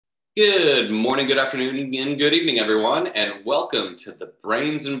Good morning, good afternoon, and good evening, everyone, and welcome to the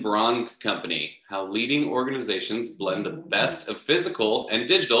Brains and Bronx Company, how leading organizations blend the best of physical and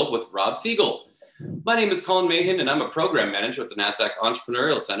digital with Rob Siegel. My name is Colin Mahan, and I'm a program manager at the NASDAQ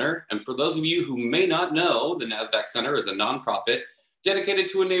Entrepreneurial Center. And for those of you who may not know, the NASDAQ Center is a nonprofit dedicated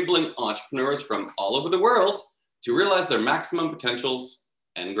to enabling entrepreneurs from all over the world to realize their maximum potentials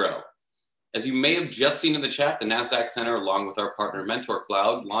and grow. As you may have just seen in the chat, the NASDAQ Center, along with our partner Mentor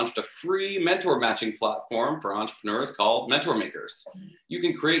Cloud, launched a free mentor matching platform for entrepreneurs called Mentor Makers. You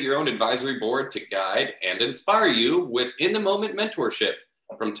can create your own advisory board to guide and inspire you with in-the-moment mentorship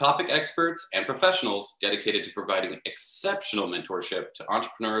from topic experts and professionals dedicated to providing exceptional mentorship to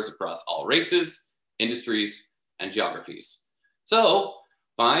entrepreneurs across all races, industries, and geographies. So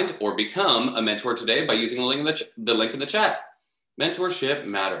find or become a mentor today by using the link in the chat. Mentorship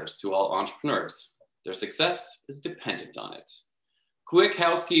matters to all entrepreneurs. Their success is dependent on it. Quick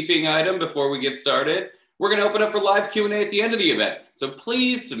housekeeping item before we get started. We're going to open up for live Q&A at the end of the event. So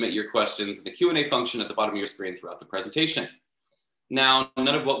please submit your questions in the Q&A function at the bottom of your screen throughout the presentation. Now,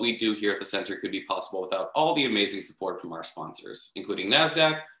 none of what we do here at the center could be possible without all the amazing support from our sponsors, including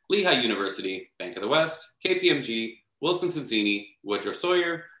NASDAQ, Lehigh University, Bank of the West, KPMG, Wilson Sonsini, Woodruff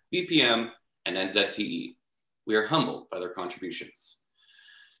Sawyer, BPM, and NZTE. We are humbled by their contributions.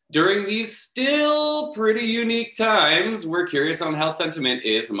 During these still pretty unique times, we're curious on how sentiment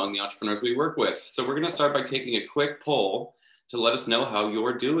is among the entrepreneurs we work with. So we're going to start by taking a quick poll to let us know how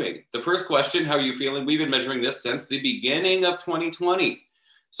you're doing. The first question, how are you feeling? We've been measuring this since the beginning of 2020.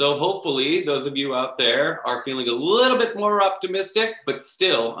 So hopefully those of you out there are feeling a little bit more optimistic, but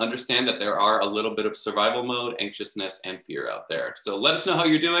still understand that there are a little bit of survival mode, anxiousness, and fear out there. So let us know how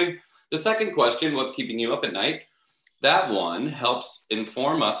you're doing. The second question, what's keeping you up at night? That one helps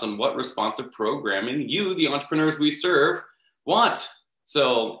inform us on what responsive programming you, the entrepreneurs we serve, want.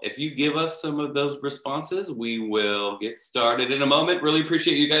 So if you give us some of those responses, we will get started in a moment. Really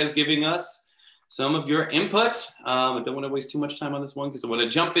appreciate you guys giving us some of your input. I don't want to waste too much time on this one because I want to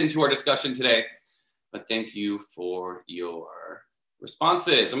jump into our discussion today. But thank you for your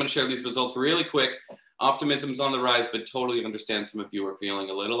responses. I'm going to share these results really quick. Optimism's on the rise, but totally understand some of you are feeling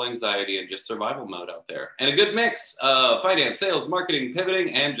a little anxiety and just survival mode out there. And a good mix of finance, sales, marketing,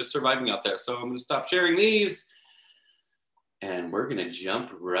 pivoting, and just surviving out there. So I'm going to stop sharing these and we're going to jump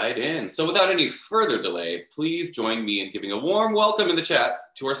right in. So without any further delay, please join me in giving a warm welcome in the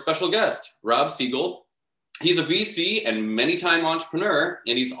chat to our special guest, Rob Siegel. He's a VC and many-time entrepreneur,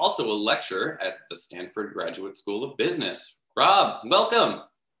 and he's also a lecturer at the Stanford Graduate School of Business. Rob, welcome.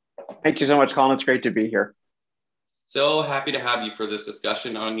 Thank you so much, Colin. It's great to be here. So happy to have you for this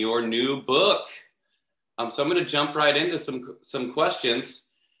discussion on your new book. So I'm going to jump right into some questions.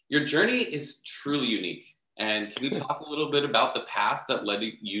 Your journey is truly unique. And can you talk a little bit about the path that led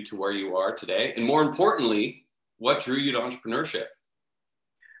you to where you are today? And more importantly, what drew you to entrepreneurship?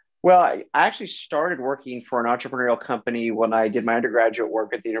 Well, I actually started working for an entrepreneurial company when I did my undergraduate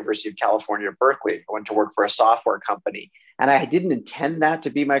work at the University of California, Berkeley. I went to work for a software company, and I didn't intend that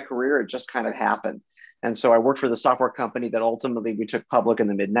to be my career. It just kind of happened. And so I worked for the software company that ultimately we took public in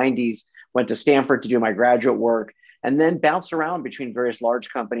the mid-90s, went to Stanford to do my graduate work, and then bounced around between various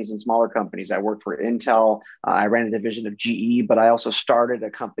large companies and smaller companies. I worked for Intel. I ran a division of GE, but I also started a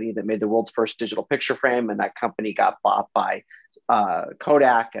company that made the world's first digital picture frame, and that company got bought by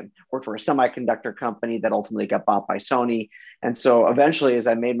Kodak, and worked for a semiconductor company that ultimately got bought by Sony. And so eventually, as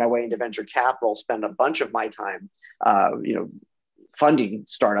I made my way into venture capital, spent a bunch of my time, funding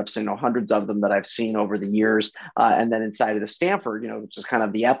startups, hundreds of them that I've seen over the years. And then inside of Stanford, which is kind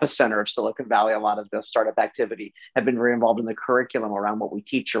of the epicenter of Silicon Valley, a lot of the startup activity, have been very involved in the curriculum around what we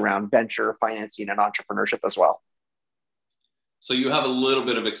teach around venture financing and entrepreneurship as well. So you have a little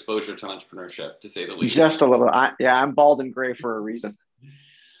bit of exposure to entrepreneurship, to say the least. Just a little. I'm bald and gray for a reason.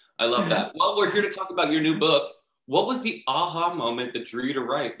 I love that. Well, we're here to talk about your new book. What was the aha moment that drew you to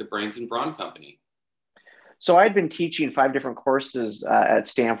write The Brains and Brawn Company? So I'd been teaching 5 different courses at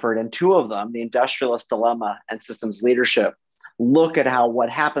Stanford, and 2 of them, The Industrialist Dilemma and Systems Leadership, look at what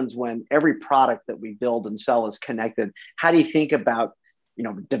happens when every product that we build and sell is connected. How do you think about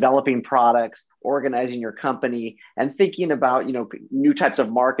developing products, organizing your company, and thinking about, new types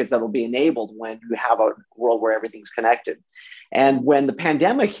of markets that will be enabled when you have a world where everything's connected. And when the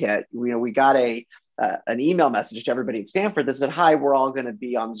pandemic hit, we got an email message to everybody at Stanford that said, "Hi, we're all going to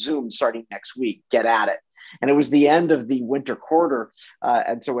be on Zoom starting next week. Get at it." And it was the end of the winter quarter.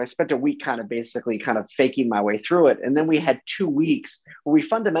 And so I spent a week kind of basically kind of faking my way through it. And then we had 2 weeks where we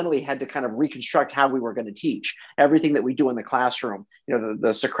fundamentally had to kind of reconstruct how we were going to teach everything that we do in the classroom.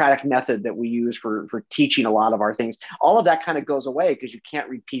 The Socratic method that we use for teaching a lot of our things, all of that kind of goes away because you can't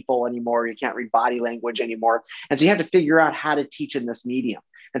read people anymore. You can't read body language anymore. And so you have to figure out how to teach in this medium.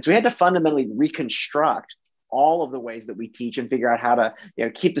 And so we had to fundamentally reconstruct all of the ways that we teach and figure out how to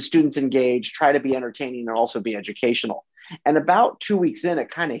keep the students engaged, try to be entertaining, and also be educational. And about 2 weeks in, it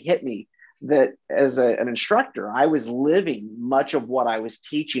kind of hit me that as an instructor, I was living much of what I was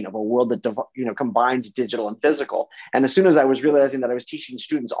teaching of a world that combines digital and physical. And as soon as I was realizing that I was teaching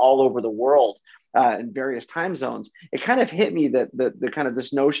students all over the world in various time zones, it kind of hit me that the kind of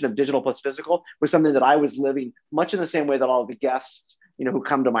this notion of digital plus physical was something that I was living much in the same way that all of the guests who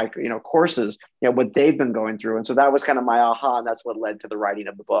come to my courses, what they've been going through. And so that was kind of my aha, and that's what led to the writing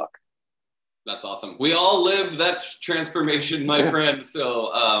of the book. That's awesome. We all lived that transformation, my friend.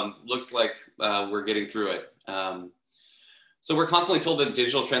 So looks like we're getting through it. So we're constantly told that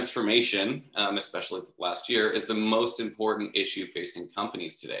digital transformation, especially last year, is the most important issue facing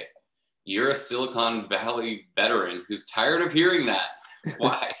companies today. You're a Silicon Valley veteran who's tired of hearing that.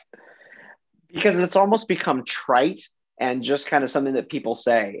 Why? Because it's almost become trite and just kind of something that people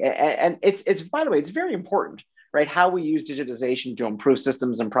say. And it's by the way, it's very important, right? How we use digitization to improve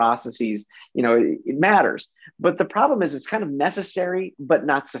systems and processes, it matters. But the problem is it's kind of necessary, but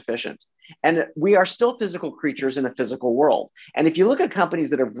not sufficient. And we are still physical creatures in a physical world. And if you look at companies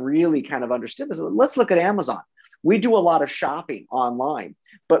that have really kind of understood this, let's look at Amazon. We do a lot of shopping online,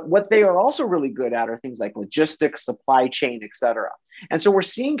 but what they are also really good at are things like logistics, supply chain, et cetera. And so we're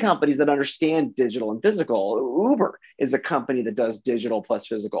seeing companies that understand digital and physical. Uber is a company that does digital plus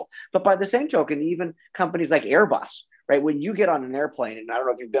physical. But by the same token, even companies like Airbus, right? When you get on an airplane, and I don't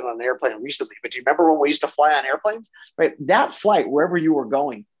know if you've been on an airplane recently, but do you remember when we used to fly on airplanes, right? That flight, wherever you were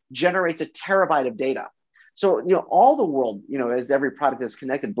going, generates a terabyte of data. So, all the world, as every product is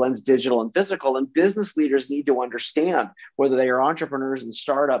connected, blends digital and physical, and business leaders need to understand, whether they are entrepreneurs and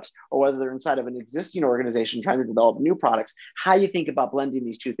startups or whether they're inside of an existing organization trying to develop new products, how you think about blending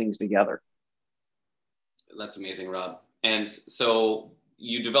these two things together. That's amazing, Rob. And so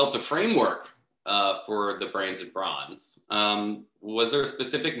you developed a framework for the brains and bronze. Was there a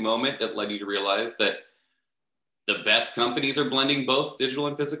specific moment that led you to realize that the best companies are blending both digital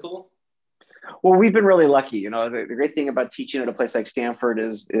and physical? Well, we've been really lucky. The great thing about teaching at a place like Stanford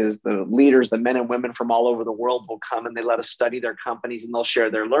is the leaders, the men and women from all over the world will come and they let us study their companies and they'll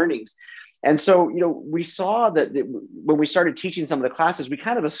share their learnings. And so, we saw that when we started teaching some of the classes, we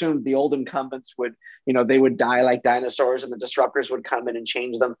kind of assumed the old incumbents would, they would die like dinosaurs and the disruptors would come in and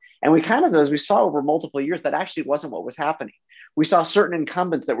change them. And we kind of, as we saw over multiple years, that actually wasn't what was happening. We saw certain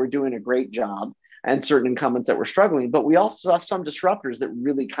incumbents that were doing a great job and certain incumbents that were struggling, but we also saw some disruptors that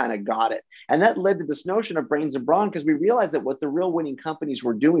really kind of got it. And that led to this notion of brains and brawn, because we realized that what the real winning companies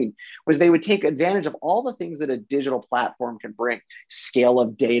were doing was they would take advantage of all the things that a digital platform can bring: scale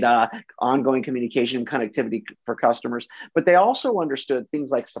of data, ongoing communication and connectivity for customers. But they also understood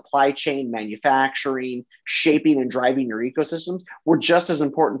things like supply chain, manufacturing, shaping and driving your ecosystems were just as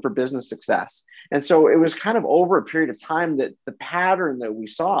important for business success. And so it was kind of over a period of time that the pattern that we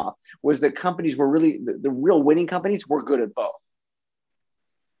saw was that companies were really, the real winning companies were good at both.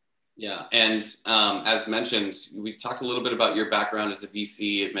 Yeah, and as mentioned, we talked a little bit about your background as a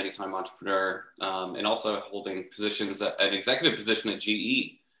VC, a many-time entrepreneur, and also holding positions, an executive position at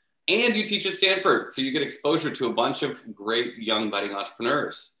GE. And you teach at Stanford, so you get exposure to a bunch of great young budding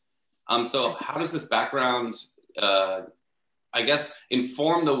entrepreneurs. So how does this background,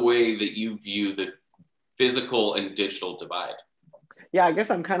 inform the way that you view the physical and digital divide? Yeah, I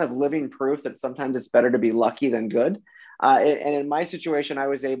guess I'm kind of living proof that sometimes it's better to be lucky than good. And in my situation, I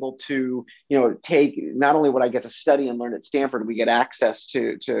was able to, take not only what I get to study and learn at Stanford, we get access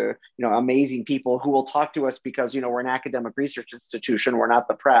to amazing people who will talk to us because, we're an academic research institution. We're not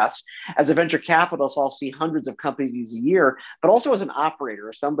the press. As a venture capitalist, I'll see hundreds of companies a year, but also as an operator,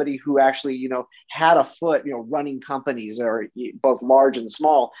 or somebody who actually, had a foot, running companies, or both large and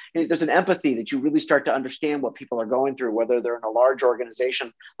small. And there's an empathy that you really start to understand what people are going through, whether they're in a large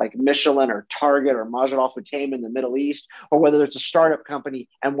organization like Michelin or Target or Majid Al Futtaim in the Middle East, or whether it's a startup company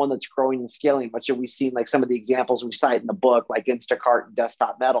and one that's growing and scaling, much as we've seen like some of the examples we cite in the book, like Instacart and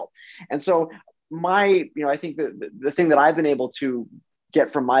Desktop Metal. And so I think the thing that I've been able to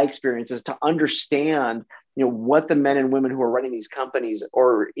get from my experience is to understand, what the men and women who are running these companies,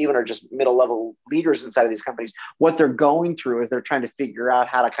 or even are just middle level leaders inside of these companies, what they're going through as they're trying to figure out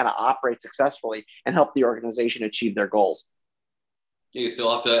how to kind of operate successfully and help the organization achieve their goals. You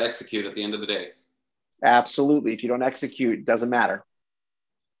still have to execute at the end of the day. Absolutely. If you don't execute, it doesn't matter.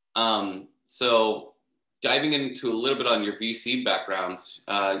 So diving into a little bit on your VC background,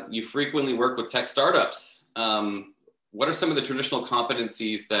 you frequently work with tech startups. What are some of the traditional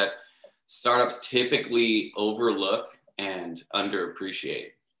competencies that startups typically overlook and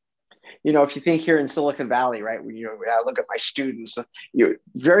underappreciate? If you think here in Silicon Valley, right, when I look at my students,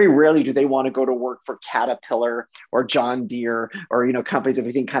 very rarely do they want to go to work for Caterpillar or John Deere or, companies, if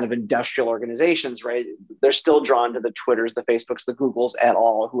you think kind of industrial organizations, right? They're still drawn to the Twitters, the Facebooks, the Googles, et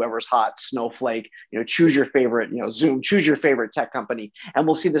al., whoever's hot, Snowflake, choose your favorite, Zoom, choose your favorite tech company. And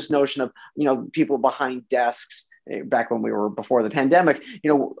we'll see this notion of, people behind desks back when we were before the pandemic,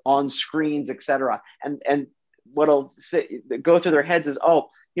 on screens, et cetera. And what'll go through their heads is, oh,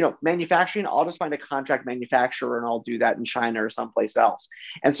 manufacturing, I'll just find a contract manufacturer and I'll do that in China or someplace else.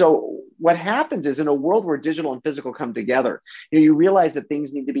 And so what happens is, in a world where digital and physical come together, you realize that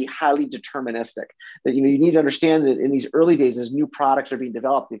things need to be highly deterministic, that, you need to understand that in these early days, as new products are being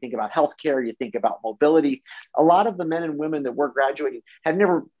developed, you think about healthcare, you think about mobility. A lot of the men and women that we're graduating have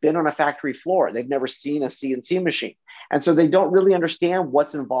never been on a factory floor. They've never seen a CNC machine. And so they don't really understand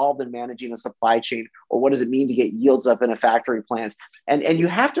what's involved in managing a supply chain, or what does it mean to get yields up in a factory plant. And you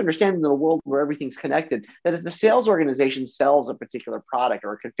have to understand, in a world where everything's connected, that if the sales organization sells a particular product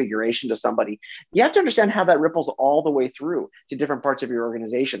or a configuration to somebody, you have to understand how that ripples all the way through to different parts of your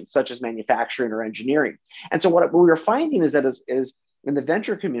organization, such as manufacturing or engineering. And so what we are finding is that is in the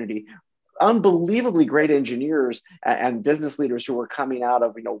venture community, unbelievably great engineers and business leaders who were coming out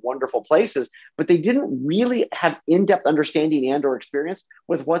of wonderful places, but they didn't really have in-depth understanding and or experience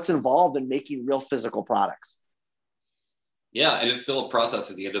with what's involved in making real physical products. Yeah, and it's still a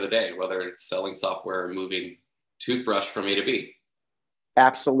process at the end of the day, whether it's selling software or moving toothbrush from A to B.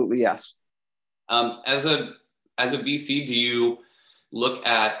 Absolutely, yes. As a VC, do you look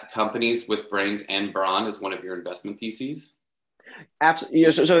at companies with brains and brawn as one of your investment theses?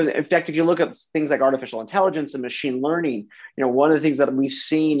 Absolutely. So in fact, if you look at things like artificial intelligence and machine learning, one of the things that we've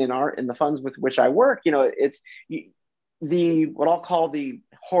seen in the funds with which I work, it's what I'll call the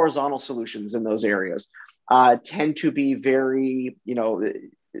horizontal solutions in those areas tend to be very,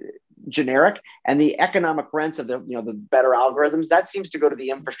 generic, and the economic rents of the better algorithms, that seems to go to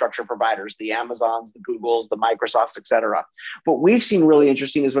the infrastructure providers, the Amazons, the Googles, the Microsofts, et cetera. What we've seen really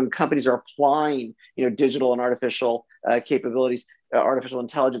interesting is when companies are applying digital and artificial capabilities, artificial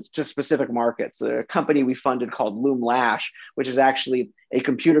intelligence to specific markets. A company we funded called Loom Lash, which is actually a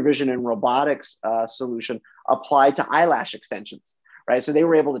computer vision and robotics solution applied to eyelash extensions. Right. So they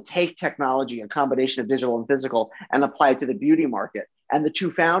were able to take technology, a combination of digital and physical, and apply it to the beauty market. And the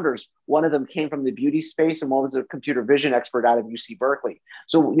two founders, one of them came from the beauty space and one was a computer vision expert out of UC Berkeley.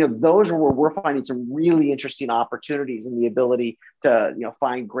 So, those are where we're finding some really interesting opportunities and the ability to,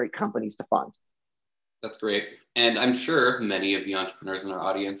 find great companies to fund. That's great. And I'm sure many of the entrepreneurs in our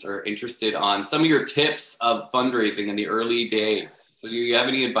audience are interested on some of your tips of fundraising in the early days. So do you have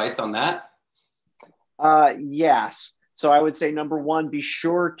any advice on that? Yes. So I would say, number one, be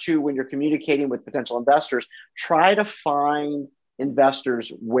sure to, when you're communicating with potential investors, try to find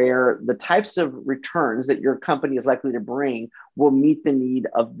investors where the types of returns that your company is likely to bring will meet the need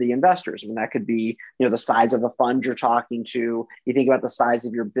of the investors. And that could be, the size of the fund you're talking to. You think about the size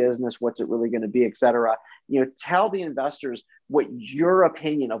of your business, what's it really going to be, et cetera. Tell the investors what your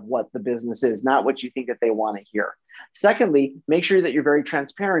opinion of what the business is, not what you think that they want to hear. Secondly, make sure that you're very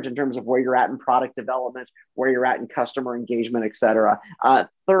transparent in terms of where you're at in product development, where you're at in customer engagement, et cetera.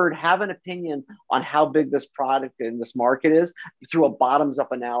 Third, have an opinion on how big this product in this market is through a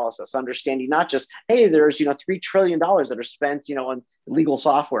bottoms-up analysis, understanding not just, hey, there's $3 trillion that are spent on legal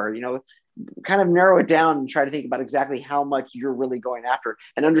software. Kind of narrow it down and try to think about exactly how much you're really going after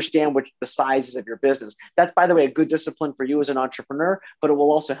and understand what the size is of your business. That's, by the way, a good discipline for you as an entrepreneur, but it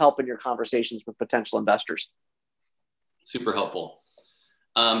will also help in your conversations with potential investors. Super helpful.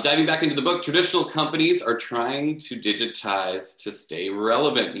 Diving back into the book, traditional companies are trying to digitize to stay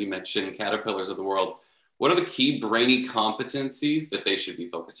relevant. You mentioned Caterpillars of the world. What are the key brainy competencies that they should be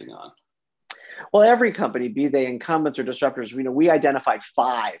focusing on? Well, every company, be they incumbents or disruptors, we identified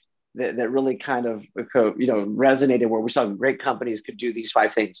 5 that really kind of resonated, where we saw great companies could do these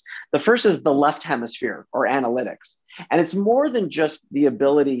 5 things. The first is the left hemisphere, or analytics. And it's more than just the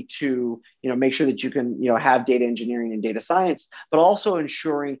ability to make sure that you can have data engineering and data science, but also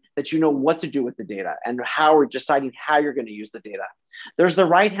ensuring that you know what to do with the data and how we're deciding how you're going to use the data. There's the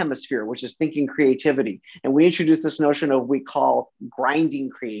right hemisphere, which is thinking creativity. And we introduced this notion of we call grinding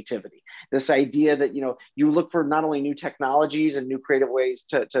creativity. This idea that, you look for not only new technologies and new creative ways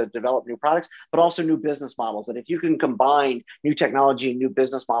to develop new products, but also new business models. And if you can combine new technology and new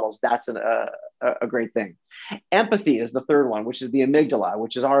business models, that's a great thing. Empathy is the third one, which is the amygdala,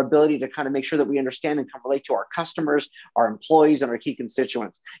 which is our ability to kind of make sure that we understand and can relate to our customers, our employees, and our key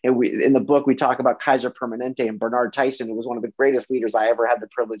constituents. And in the book, we talk about Kaiser Permanente and Bernard Tyson, who was one of the greatest leaders I ever had the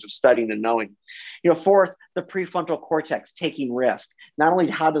privilege of studying and knowing. Fourth, the prefrontal cortex, taking risk. Not only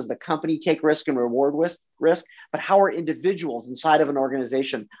how does the company take risk and reward risk, but how are individuals inside of an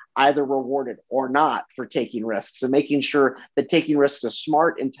organization either rewarded or not for taking risks, and making sure that taking risks is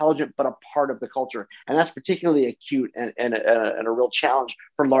smart, intelligent, but a part of the culture. And that's particularly acute and a real challenge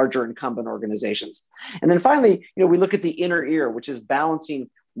for larger incumbent organizations. And then finally, we look at the inner ear, which is balancing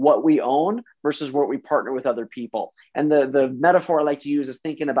what we own versus what we partner with other people. And the metaphor I like to use is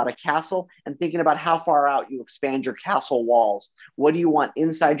thinking about a castle and thinking about how far out you expand your castle walls. What do you want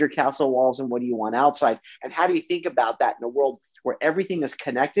inside your castle walls and what do you want outside? And how do you think about that in a world where everything is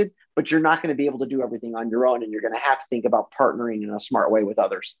connected, but you're not going to be able to do everything on your own, and you're going to have to think about partnering in a smart way with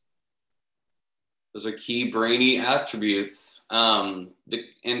others. Those are key brainy attributes. And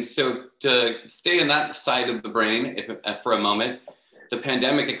so to stay in that side of the brain for a moment, the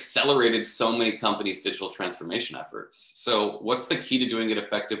pandemic accelerated so many companies' digital transformation efforts. So what's the key to doing it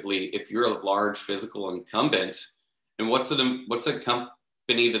effectively if you're a large physical incumbent? And what's a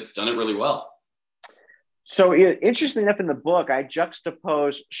company that's done it really well? So interestingly enough, in the book, I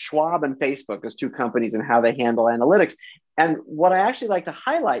juxtapose Schwab and Facebook as two companies and how they handle analytics. And what I actually like to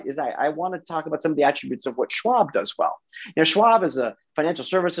highlight is I want to talk about some of the attributes of what Schwab does well. Schwab is a financial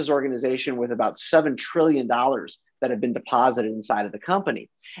services organization with about $7 trillion that have been deposited inside of the company.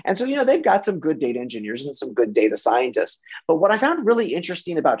 And so, they've got some good data engineers and some good data scientists. But what I found really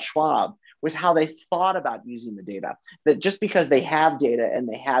interesting about Schwab was how they thought about using the data. That just because they have data and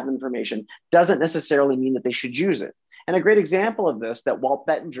they have information doesn't necessarily mean that they should use it. And a great example of this that Walt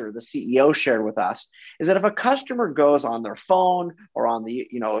Bettinger, the CEO, shared with us is that if a customer goes on their phone or on the,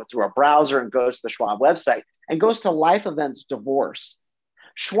 through a browser and goes to the Schwab website and goes to life events divorce,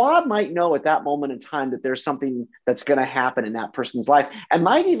 Schwab might know at that moment in time that there's something that's going to happen in that person's life and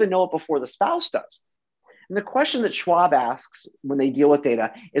might even know it before the spouse does. And the question that Schwab asks when they deal with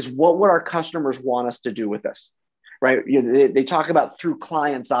data is, what would our customers want us to do with this? Right? They talk about through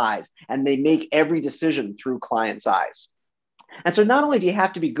clients' eyes, and they make every decision through clients' eyes. And so not only do you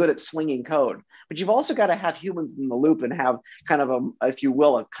have to be good at slinging code, but you've also got to have humans in the loop and have kind of if you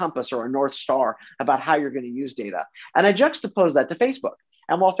will, a compass or a North Star about how you're going to use data. And I juxtapose that to Facebook.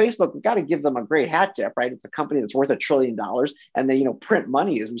 And while Facebook, we've got to give them a great hat tip, right? It's a company that's worth $1 trillion, and they, print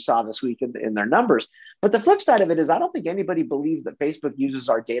money, as we saw this week in their numbers. But the flip side of it is, I don't think anybody believes that Facebook uses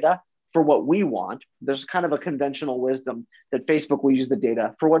our data for what we want. There's kind of a conventional wisdom that Facebook will use the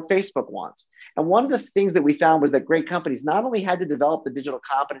data for what Facebook wants. And one of the things that we found was that great companies not only had to develop the digital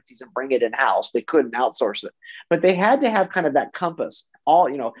competencies and bring it in-house, they couldn't outsource it, but they had to have kind of that compass,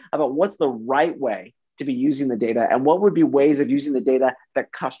 about what's the right way to be using the data and what would be ways of using the data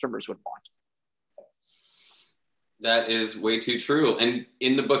that customers would want. That is way too true. And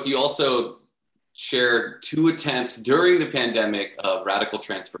in the book, you also shared 2 attempts during the pandemic of radical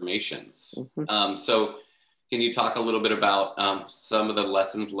transformations. Mm-hmm. So can you talk a little bit about some of the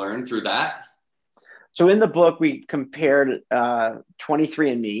lessons learned through that? So in the book, we compared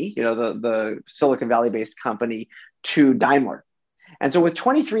 23andMe, the Silicon Valley-based company, to Daimler. And so with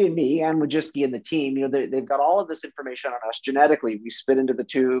 23andMe and Wojcicki and the team, they've got all of this information on us genetically. We spit into the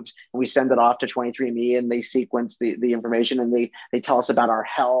tubes and we send it off to 23andMe, and they sequence the information, and they tell us about our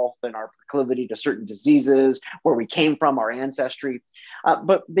health and our proclivity to certain diseases, where we came from, our ancestry.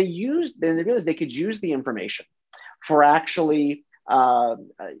 But they realized they could use the information for actually how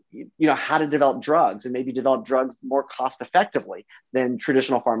to develop drugs, and maybe develop drugs more cost effectively than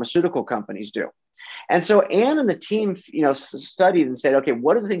traditional pharmaceutical companies do. And so Anne and the team, studied and said, okay,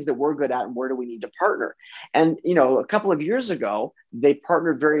 what are the things that we're good at and where do we need to partner? And, a couple of years ago, they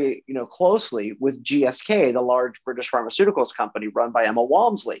partnered very, closely with GSK, the large British pharmaceuticals company run by Emma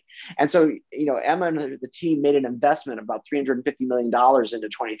Walmsley. And so, Emma and the team made an investment of about $350 million into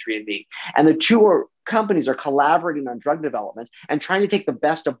 23andMe. And the two companies are collaborating on drug development and trying to take the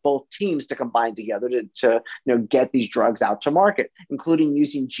best of both teams to combine together to get these drugs out to market, including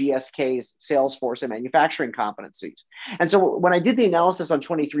using GSK's sales force and manufacturing competencies. And so when I did the analysis on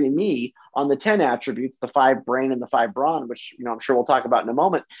 23andMe on the 10 attributes, the 5 brain and the 5 brawn, which I'm sure we'll talk about in a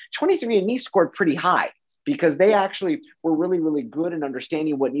moment, 23andMe scored pretty high, because they actually were really, really good in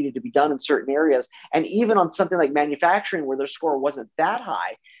understanding what needed to be done in certain areas. And even on something like manufacturing, where their score wasn't that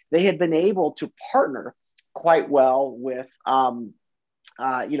high, they had been able to partner quite well with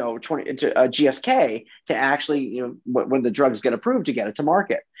GSK to actually, when the drugs get approved to get it to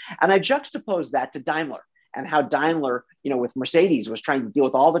market. And I juxtaposed that to Daimler and how Daimler, with Mercedes was trying to deal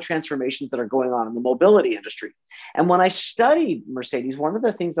with all the transformations that are going on in the mobility industry. And when I studied Mercedes, one of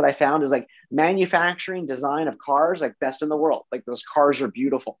the things that I found is like manufacturing design of cars, like best in the world, like those cars are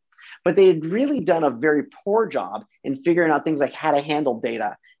beautiful. But they had really done a very poor job in figuring out things like how to handle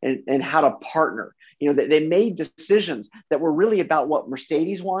data and how to partner. They made decisions that were really about what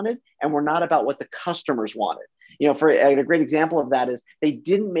Mercedes wanted and were not about what the customers wanted. For a great example of that is they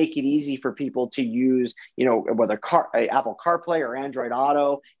didn't make it easy for people to use, whether Apple CarPlay or Android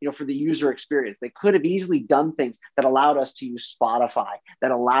Auto, for the user experience. They could have easily done things that allowed us to use Spotify, that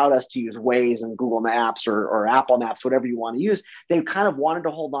allowed us to use Waze and Google Maps or Apple Maps, whatever you want to use. They kind of wanted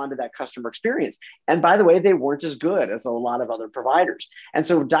to hold on to that customer experience. And by the way, they weren't as good as a lot of other providers. And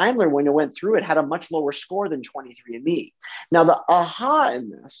so Daimler, when it went through it, had a much lower score than 23andMe. Now, the aha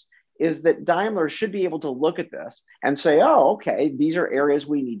in this is that Daimler should be able to look at this and say, oh, okay, these are areas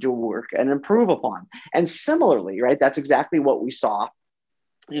we need to work and improve upon. And similarly, right, that's exactly what we saw.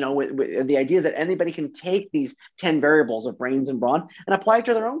 With the idea is that anybody can take these 10 variables of brains and brawn and apply it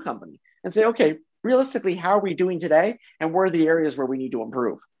to their own company and say, okay, realistically, how are we doing today? And where are the areas where we need to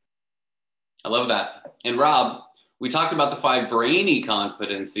improve? I love that. And Rob, we talked about the 5 brainy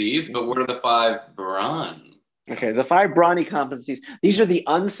competencies, but what are the 5 brawn? Okay, the 5 brawny competencies. These are the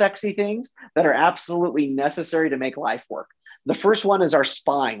unsexy things that are absolutely necessary to make life work. The first one is our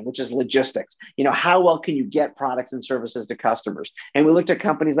spine, which is logistics. How well can you get products and services to customers? And we looked at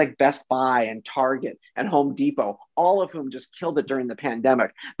companies like Best Buy and Target and Home Depot, all of whom just killed it during the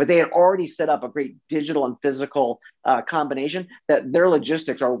pandemic. But they had already set up a great digital and physical combination that their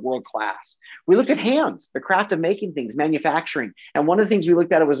logistics are world class. We looked at hands, the craft of making things, manufacturing. And one of the things we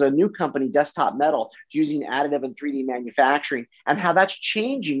looked at was a new company, Desktop Metal, using additive and 3D manufacturing and how that's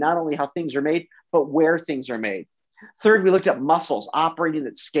changing not only how things are made, but where things are made. Third, we looked at muscles operating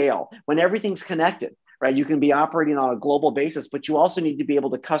at scale. When everything's connected, right? You can be operating on a global basis, but you also need to be able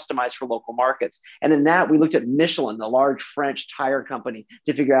to customize for local markets. And in that, we looked at Michelin, the large French tire company,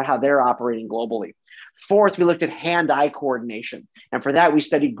 to figure out how they're operating globally. Fourth, we looked at hand-eye coordination. And for that, we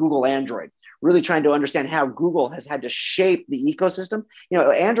studied Google Android, really trying to understand how Google has had to shape the ecosystem.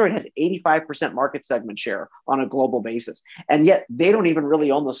 Android has 85% market segment share on a global basis. And yet they don't even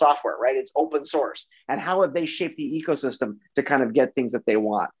really own the software, right? It's open source. And how have they shaped the ecosystem to kind of get things that they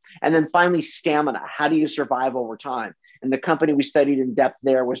want? And then finally, stamina. How do you survive over time? And the company we studied in depth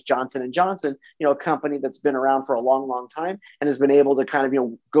there was Johnson & Johnson, a company that's been around for a long, long time and has been able to kind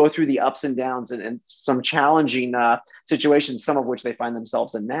of, go through the ups and downs and some challenging situations, some of which they find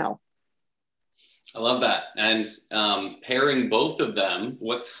themselves in now. I love that. And pairing both of them,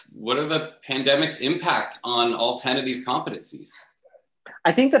 what are the pandemic's impact on all 10 of these competencies?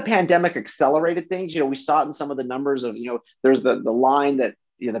 I think the pandemic accelerated things. We saw it in some of the numbers of, there's the line that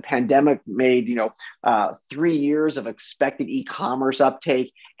the pandemic made 3 years of expected e-commerce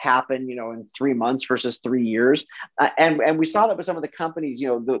uptake happen in 3 months versus 3 years, and we saw that with some of the companies,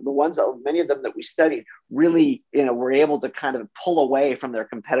 the ones that many of them that we studied really were able to kind of pull away from their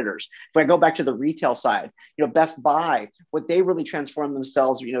competitors. If I go back to the retail side, Best Buy, what they really transformed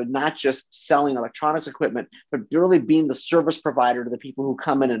themselves, not just selling electronics equipment, but really being the service provider to the people who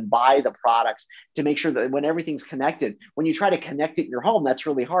come in and buy the products to make sure that when everything's connected, when you try to connect it in your home, that's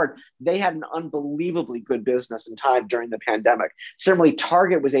really hard. They had an unbelievably good business in time during the pandemic. Similarly,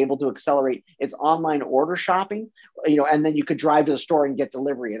 Target was able to accelerate its online order shopping, and then you could drive to the store and get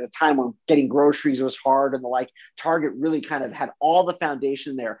delivery at a time when getting groceries was hard and the like. Target really kind of had all the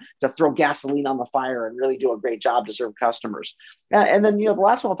foundation there to throw gasoline on the fire and really do a great job to serve customers. And then, the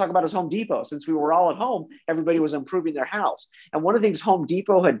last one I'll talk about is Home Depot. Since we were all at home, everybody was improving their house. And one of the things Home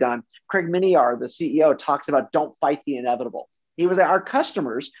Depot had done, Craig Miniar, the CEO, talks about don't fight the inevitable. He was like, our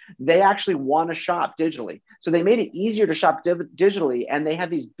customers, they actually want to shop digitally. So they made it easier to shop digitally. And they have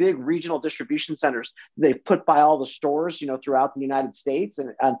these big regional distribution centers they put by all the stores, throughout the United States.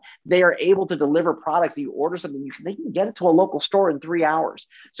 And they are able to deliver products. You order something, they can get it to a local store in 3 hours.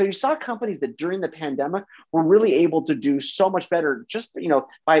 So you saw companies that during the pandemic were really able to do so much better just,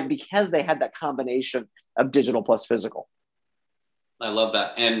 because they had that combination of digital plus physical. I love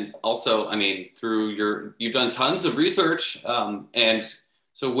that. And also, you've done tons of research. And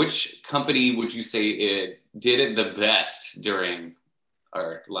so which company would you say did it the best during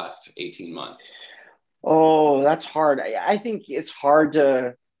our last 18 months? Oh, that's hard. I think it's hard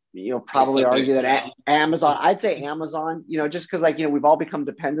to, probably argue that Amazon, I'd say Amazon, just because we've all become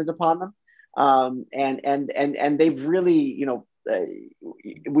dependent upon them. And they've really,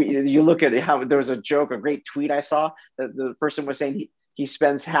 you look at how there was a joke, a great tweet I saw that the person was saying He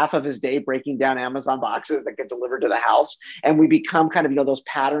spends half of his day breaking down Amazon boxes that get delivered to the house. And we become kind of, those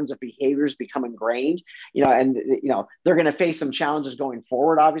patterns of behaviors become ingrained, and, they're going to face some challenges going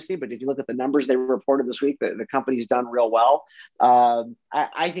forward, obviously. But if you look at the numbers they reported this week, the company's done real well.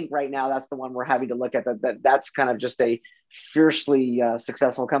 I think right now that's the one we're having to look at, that's kind of just a fiercely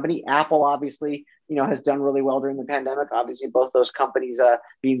successful company. Apple, obviously, has done really well during the pandemic. Obviously, both those companies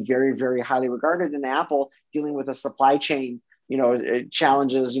being very, very highly regarded, and Apple dealing with a supply chain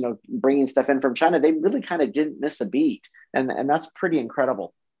challenges, bringing stuff in from China. They really kind of didn't miss a beat. And that's pretty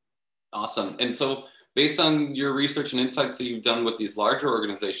incredible. Awesome. And so based on your research and insights that you've done with these larger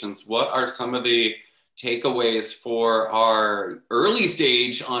organizations, what are some of the takeaways for our early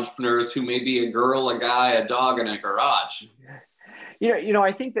stage entrepreneurs who may be a girl, a guy, a dog in a garage?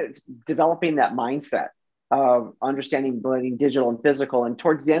 I think that it's developing that mindset of understanding blending digital and physical. And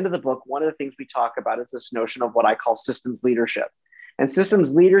towards the end of the book, one of the things we talk about is this notion of what I call systems leadership. And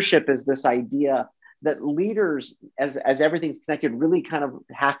systems leadership is this idea that leaders, as everything's connected, really kind of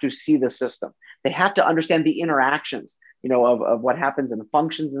have to see the system. They have to understand the interactions, of what happens and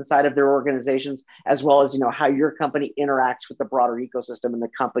functions inside of their organizations, as well as, how your company interacts with the broader ecosystem and the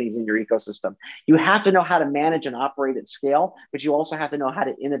companies in your ecosystem. You have to know how to manage and operate at scale, but you also have to know how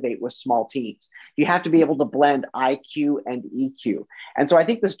to innovate with small teams. You have to be able to blend IQ and EQ. And so I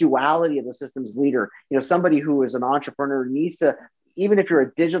think this duality of the systems leader, somebody who is an entrepreneur needs to, even if you're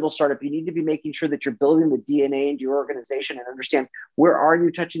a digital startup, you need to be making sure that you're building the DNA into your organization and understand where are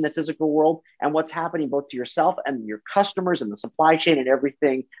you touching the physical world and what's happening both to yourself and your customers and the supply chain and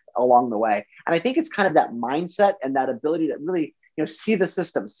everything along the way. And I think it's kind of that mindset and that ability to really, see the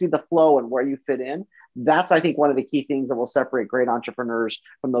system, see the flow and where you fit in. That's, I think, one of the key things that will separate great entrepreneurs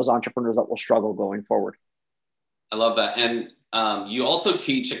from those entrepreneurs that will struggle going forward. I love that. And you also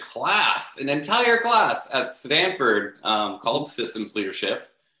teach a class, an entire class at Stanford called Systems Leadership.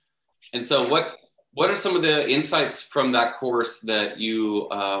 And so what are some of the insights from that course that you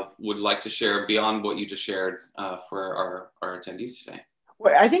would like to share beyond what you just shared for our attendees today?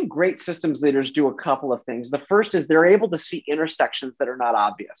 Well, I think great systems leaders do a couple of things. The first is they're able to see intersections that are not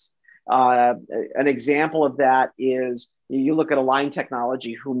obvious. An example of that is you look at Align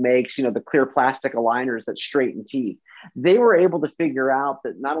Technology, who makes the clear plastic aligners that straighten teeth. They were able to figure out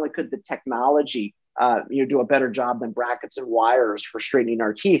that not only could the technology do a better job than brackets and wires for straightening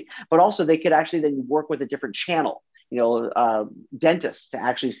our teeth, but also they could actually then work with a different channel, dentists to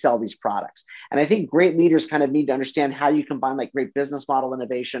actually sell these products. And I think great leaders kind of need to understand how you combine like great business model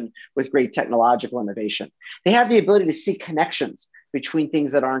innovation with great technological innovation. They have the ability to see connections between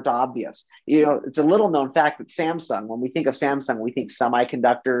things that aren't obvious. It's a little known fact that Samsung, when we think of Samsung, we think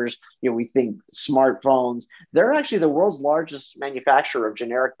semiconductors, we think smartphones. They're actually the world's largest manufacturer of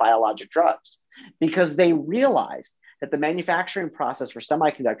generic biologic drugs because they realized that the manufacturing process for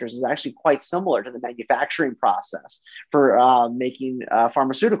semiconductors is actually quite similar to the manufacturing process for making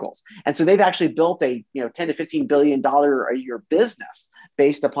pharmaceuticals. And so they've actually built a $10 to $15 billion a year business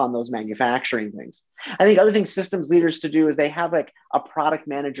based upon those manufacturing things. I think other things systems leaders to do is they have like a product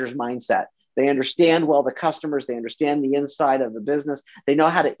manager's mindset. They understand well the customers, they understand the inside of the business, they know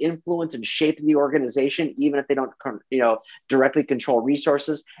how to influence and shape the organization, even if they don't directly control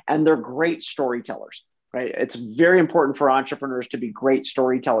resources, and they're great storytellers. Right? It's very important for entrepreneurs to be great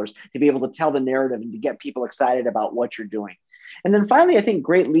storytellers, to be able to tell the narrative and to get people excited about what you're doing. And then finally, I think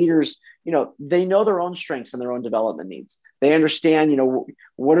great leaders, they know their own strengths and their own development needs. They understand,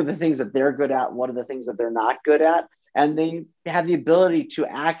 what are the things that they're good at, what are the things that they're not good at. And they have the ability to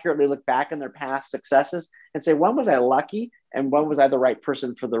accurately look back on their past successes and say, when was I lucky? And when was I the right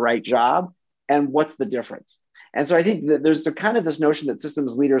person for the right job? And what's the difference? And so I think that there's kind of this notion that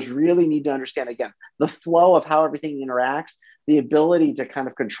systems leaders really need to understand, again, the flow of how everything interacts, the ability to kind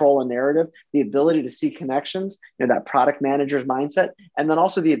of control a narrative, the ability to see connections, that product manager's mindset, and then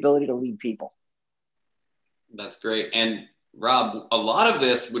also the ability to lead people. That's great. And Rob, a lot of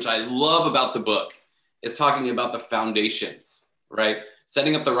this, which I love about the book, is talking about the foundations, right?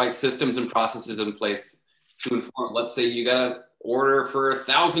 Setting up the right systems and processes in place to inform. Let's say you got to order for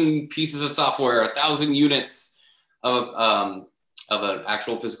 1,000 pieces of software, 1,000 units of an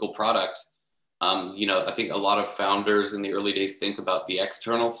actual physical product. I think a lot of founders in the early days think about the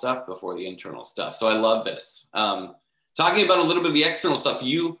external stuff before the internal stuff. So I love this. Talking about a little bit of the external stuff,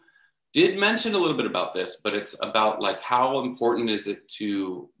 you did mention a little bit about this, but it's about like how important is it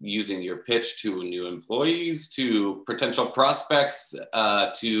to using your pitch to new employees, to potential prospects,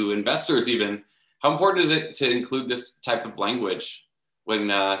 to investors even. How important is it to include this type of language when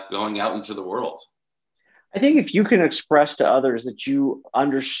going out into the world? I think if you can express to others that you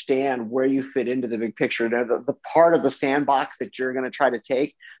understand where you fit into the big picture, the part of the sandbox that you're going to try to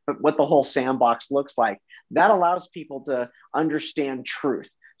take, but what the whole sandbox looks like, that allows people to understand truth.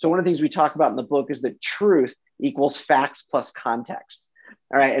 So one of the things we talk about in the book is that truth equals facts plus context.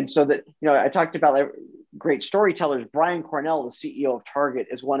 All right. And so that, I talked about great storytellers. Brian Cornell, the CEO of Target,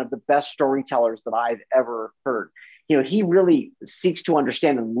 is one of the best storytellers that I've ever heard. He really seeks to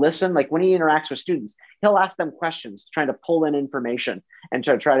understand and listen. Like when he interacts with students, he'll ask them questions, trying to pull in information and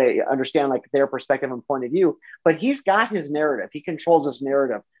to try to understand like their perspective and point of view. But he's got his narrative. He controls this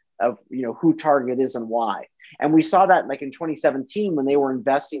narrative of who Target is and why. And we saw that like in 2017 when they were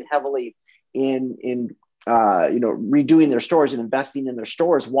investing heavily in redoing their stores and investing in their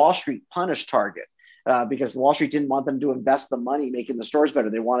stores. Wall Street punished Target. Because Wall Street didn't want them to invest the money making the stores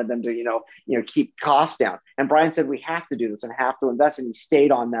better. They wanted them to, keep costs down. And Brian said, we have to do this and have to invest. And he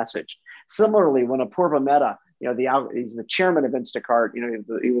stayed on message. Similarly, when Apurva Mehta, he's the chairman of Instacart,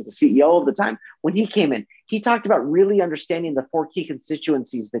 he was the CEO of the time. When he came in, he talked about really understanding the 4 key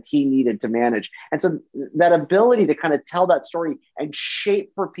constituencies that he needed to manage. And so that ability to kind of tell that story and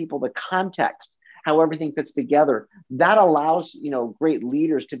shape for people the context, how everything fits together, that allows, great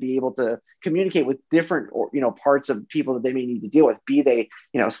leaders to be able to communicate with different, parts of people that they may need to deal with, be they,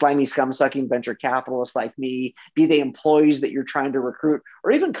 slimy, scum-sucking venture capitalists like me, be they employees that you're trying to recruit,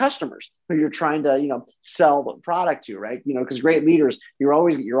 or even customers who you're trying to, sell the product to, right? Because great leaders, you're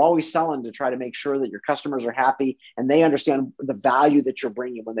always selling to try to make sure that your customers are happy and they understand the value that you're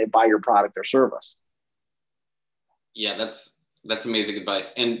bringing when they buy your product or service. Yeah, that's amazing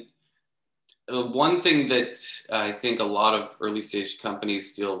advice. And one thing that I think a lot of early stage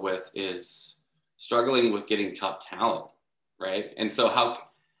companies deal with is struggling with getting top talent, right? And so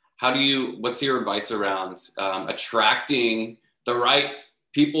what's your advice around attracting the right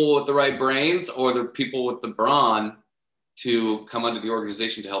people with the right brains or the people with the brawn to come under the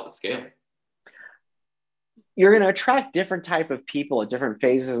organization to help it scale? You're going to attract different type of people at different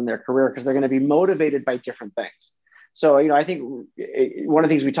phases in their career because they're going to be motivated by different things. So, I think one of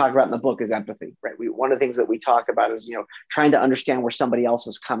the things we talk about in the book is empathy, right? One of the things that we talk about is, trying to understand where somebody else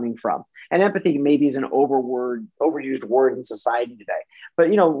is coming from. And empathy maybe is an overused word in society today.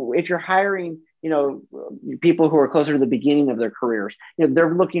 But, if you're hiring, people who are closer to the beginning of their careers,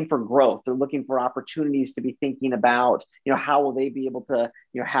 they're looking for growth. They're looking for opportunities to be thinking about, how will they be able to,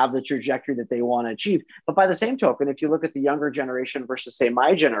 have the trajectory that they want to achieve. But by the same token, if you look at the younger generation versus say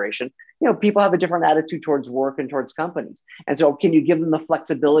my generation, people have a different attitude towards work and towards companies. And so can you give them the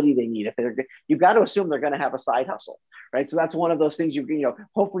flexibility they need? You've got to assume they're going to have a side hustle, right? So that's one of those things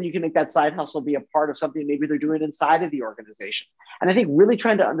hopefully you can make that side hustle be a part of something maybe they're doing inside of the organization. And I think really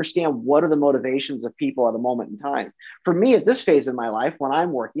trying to understand what are the motivations of people at a moment in time. For me, at this phase in my life, when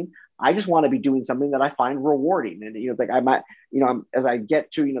I'm working, I just want to be doing something that I find rewarding. And, like I might, as I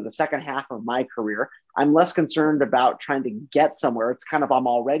get to, the second half of my career, I'm less concerned about trying to get somewhere. It's kind of, I'm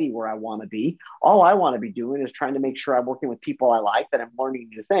already where I want to be. All I want to be doing is trying to make sure I'm working with people I like, that I'm learning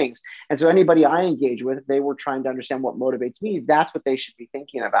new things. And so anybody I engage with, if they were trying to understand what motivates me, that's what they should be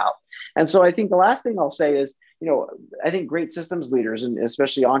thinking about. And so I think the last thing I'll say is, I think great systems leaders and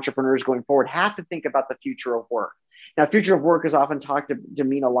especially entrepreneurs going forward have to think about the future of work. Now, future of work is often talked to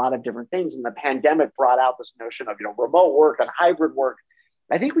mean a lot of different things. And the pandemic brought out this notion of, remote work and hybrid work.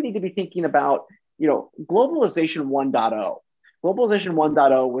 I think we need to be thinking about, globalization 1.0. Globalization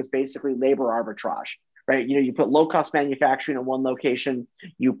 1.0 was basically labor arbitrage, right? You put low-cost manufacturing in one location,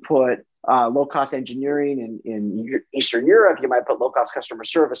 you put low-cost engineering in Eastern Europe, you might put low-cost customer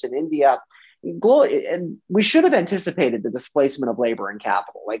service in India. And we should have anticipated the displacement of labor and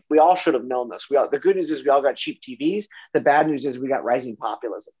capital. Like we all should have known this. The good news is we all got cheap TVs. The bad news is we got rising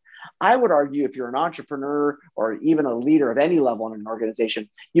populism. I would argue if you're an entrepreneur or even a leader of any level in an organization,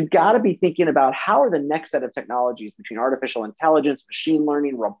 you've got to be thinking about how are the next set of technologies between artificial intelligence, machine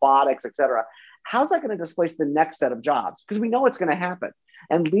learning, robotics, et cetera. How's that going to displace the next set of jobs? Because we know it's going to happen.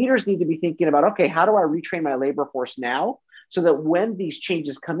 And leaders need to be thinking about, okay, how do I retrain my labor force now so that when these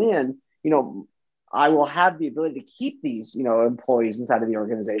changes come in, I will have the ability to keep these, employees inside of the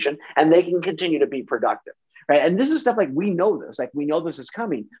organization and they can continue to be productive, right? And this is stuff like we know this is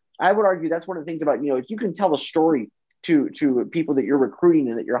coming. I would argue that's one of the things about, if you can tell the story to people that you're recruiting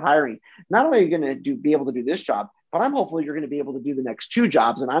and that you're hiring, not only are you going to be able to do this job, but I'm hopefully you're going to be able to do the next 2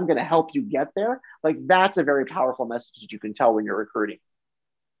 jobs and I'm going to help you get there. Like that's a very powerful message that you can tell when you're recruiting.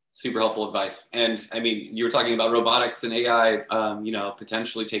 Super helpful advice. And I mean, you were talking about robotics and AI,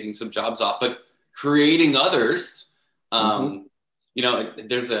 potentially taking some jobs off, but creating others.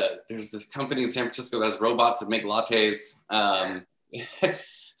 There's this company in San Francisco that has robots that make lattes.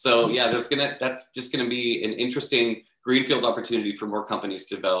 So yeah, that's just gonna be an interesting greenfield opportunity for more companies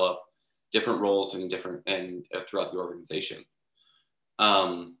to develop different roles and throughout the organization.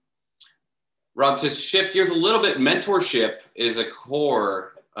 Rob, to shift gears a little bit, mentorship is a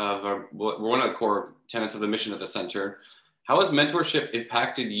core of one of the core tenets of the mission of the center. How has mentorship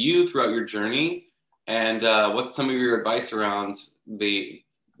impacted you throughout your journey? And what's some of your advice around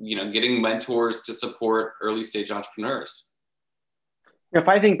getting mentors to support early stage entrepreneurs? If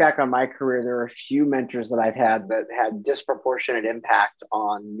I think back on my career, there are a few mentors that I've had that had disproportionate impact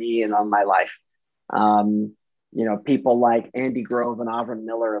on me and on my life. People like Andy Grove and Avram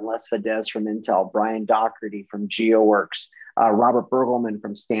Miller and Les Fadez from Intel, Brian Doherty from GeoWorks, Robert Bergelman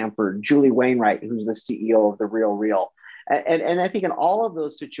from Stanford, Julie Wainwright, who's the CEO of The Real Real. And I think in all of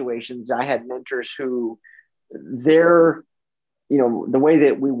those situations, I had mentors who the way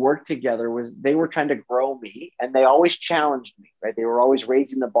that we worked together was they were trying to grow me and they always challenged me, right? They were always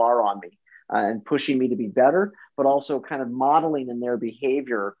raising the bar on me and pushing me to be better, but also kind of modeling in their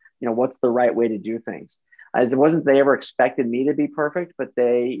behavior, what's the right way to do things. It wasn't they ever expected me to be perfect, but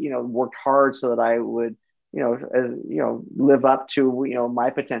they, worked hard so that I would, live up to, my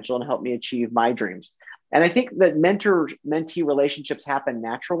potential and help me achieve my dreams. And I think that mentor-mentee relationships happen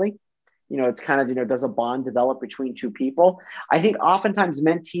naturally. It's kind of, does a bond develop between two people? I think oftentimes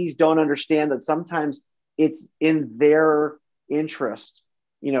mentees don't understand that sometimes it's in their interest,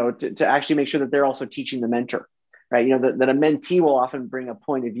 to actually make sure that they're also teaching the mentor, right? That a mentee will often bring a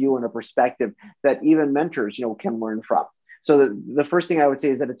point of view and a perspective that even mentors, can learn from. So the first thing I would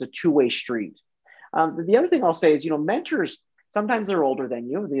say is that it's a two-way street. The other thing I'll say is, mentors, sometimes they're older than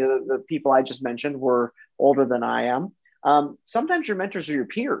you. The people I just mentioned were older than I am. Sometimes your mentors are your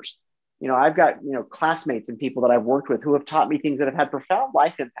peers. I've got, classmates and people that I've worked with who have taught me things that have had profound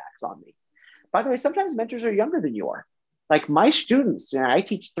life impacts on me. By the way, sometimes mentors are younger than you are. Like my students, I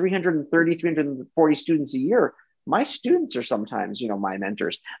teach 330, 340 students a year. My students are sometimes, my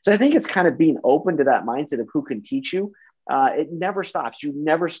mentors. So I think it's kind of being open to that mindset of who can teach you. It never stops. You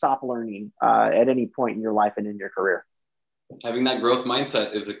never stop learning at any point in your life and in your career. Having that growth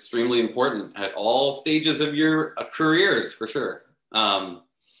mindset is extremely important at all stages of your careers, for sure.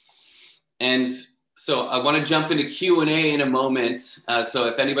 And so I want to jump into Q&A in a moment. So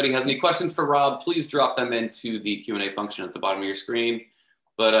if anybody has any questions for Rob, please drop them into the Q&A function at the bottom of your screen.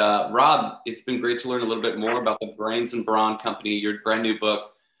 But Rob, it's been great to learn a little bit more about the Brains and Brawn Company, your brand new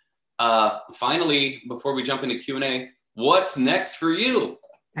book. Finally, before we jump into Q&A, what's next for you?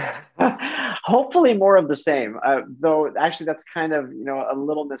 Hopefully more of the same, though actually that's kind of, a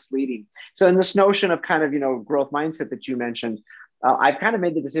little misleading. So in this notion of kind of, growth mindset that you mentioned, I've kind of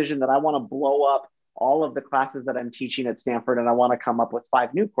made the decision that I want to blow up all of the classes that I'm teaching at Stanford, and I want to come up with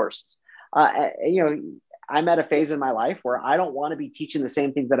 5 new courses. I'm at a phase in my life where I don't want to be teaching the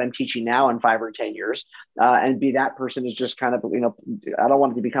same things that I'm teaching now in 5 or 10 years and be that person who's just kind of, I don't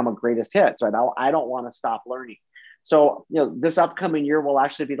want it to become a greatest hit. So I don't want to stop learning. So, this upcoming year will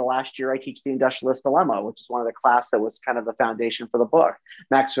actually be the last year I teach the Industrialist Dilemma, which is one of the class that was kind of the foundation for the book.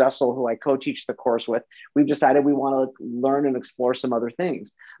 Max Vessel, who I co-teach the course with, we've decided we want to learn and explore some other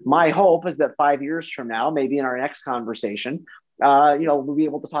things. My hope is that 5 years from now, maybe in our next conversation, we'll be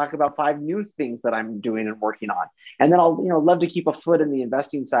able to talk about 5 new things that I'm doing and working on. And then I'll, love to keep a foot in the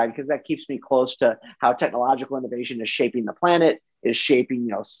investing side because that keeps me close to how technological innovation is shaping the planet, is shaping,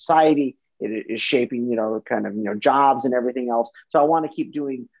 society. It is shaping, kind of, jobs and everything else. So I want to keep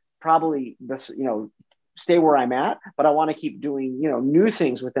doing probably this, stay where I'm at, but I want to keep doing, new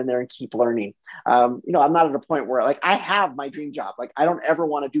things within there and keep learning. I'm not at a point where like I have my dream job. Like I don't ever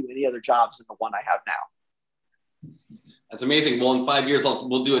want to do any other jobs than the one I have now. That's amazing. Well, in 5 years,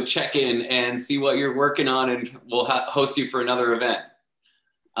 we'll do a check-in and see what you're working on, and we'll host you for another event.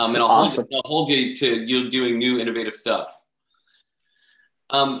 And I'll hold you to you doing new innovative stuff.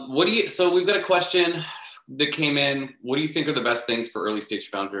 So we've got a question that came in. What do you think are the best things for early stage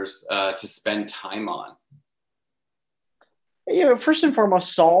founders to spend time on? First and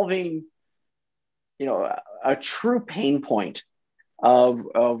foremost, solving, a true pain point of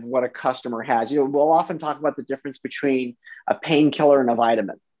what a customer has. We'll often talk about the difference between a painkiller and a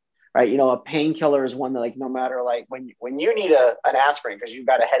vitamin, right? A painkiller is one that like, no matter like when you need an aspirin because you've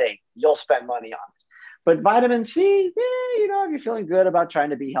got a headache, you'll spend money on it. But vitamin C, if you're feeling good about trying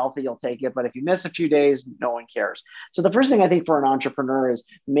to be healthy, you'll take it. But if you miss a few days, no one cares. So the first thing I think for an entrepreneur is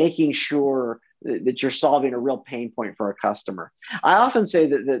making sure that you're solving a real pain point for a customer. I often say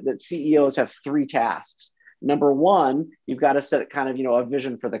that CEOs have 3 tasks. Number 1, you've got to set kind of, a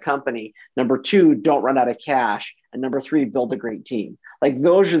vision for the company. Number 2, don't run out of cash. And number 3, build a great team. Like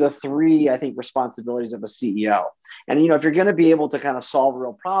those are the three, I think, responsibilities of a CEO. And if you're going to be able to kind of solve a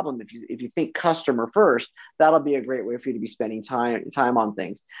real problem, if you think customer first, that'll be a great way for you to be spending time on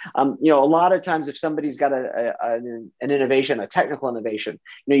things. A lot of times, if somebody's got an innovation, a technical innovation,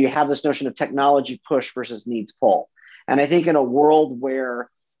 you have this notion of technology push versus needs pull. And I think in a world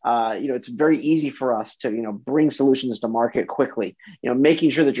where it's very easy for us to, bring solutions to market quickly, making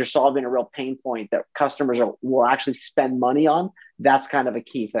sure that you're solving a real pain point that customers will actually spend money on. That's kind of a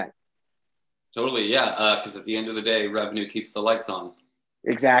key thing. Totally. Yeah. Because at the end of the day, revenue keeps the lights on.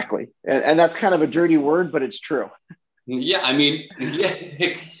 Exactly. And that's kind of a dirty word, but it's true. Yeah. I mean, yeah,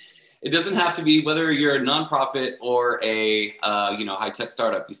 it doesn't have to be whether you're a nonprofit or a, high-tech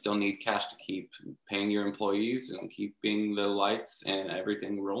startup. You still need cash to keep paying your employees and keeping the lights and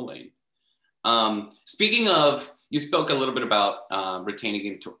everything rolling. Speaking of, you spoke a little bit about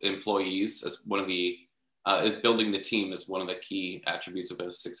retaining employees as one of the, is building the team as one of the key attributes of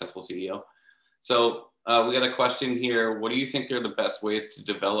a successful CEO. So we got a question here. What do you think are the best ways to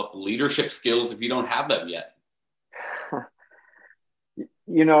develop leadership skills if you don't have them yet?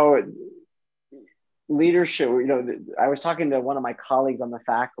 Leadership, I was talking to one of my colleagues on the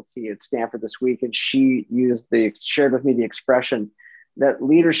faculty at Stanford this week, and she shared with me the expression that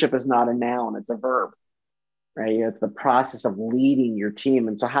leadership is not a noun, it's a verb, right? It's the process of leading your team.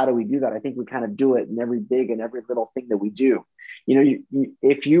 And so how do we do that? I think we kind of do it in every big and every little thing that we do.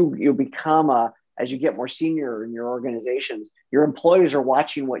 If you become as you get more senior in your organizations, your employees are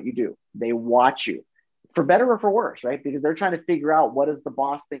watching what you do. They watch you for better or for worse, right? Because they're trying to figure out what does the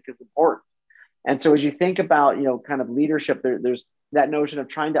boss think is important. And so as you think about, kind of leadership, there's that notion of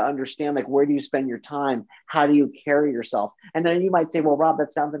trying to understand, like, where do you spend your time? How do you carry yourself? And then you might say, well, Rob,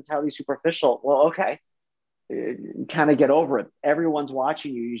 that sounds entirely superficial. Well, okay. Kind of get over it. Everyone's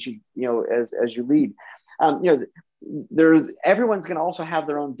watching you. You should, as you lead. Everyone's going to also have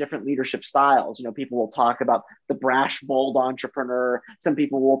their own different leadership styles. People will talk about the brash, bold entrepreneur. Some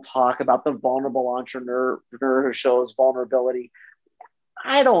people will talk about the vulnerable entrepreneur who shows vulnerability.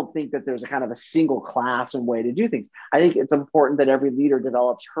 I don't think that there's a kind of a single class and way to do things. I think it's important that every leader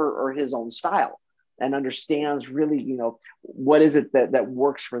develops her or his own style and understands really, what is it that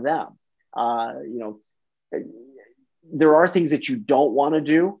works for them. There are things that you don't want to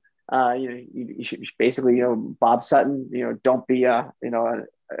do. You should basically, Bob Sutton, don't be a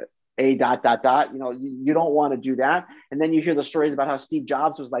dot, dot, dot, you don't want to do that. And then you hear the stories about how Steve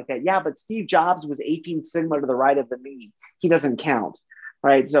Jobs was like that. Yeah, but Steve Jobs was 18 sigma to the right of the me. He doesn't count.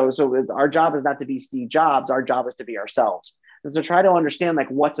 Right. So our job is not to be Steve Jobs. Our job is to be ourselves. And so try to understand like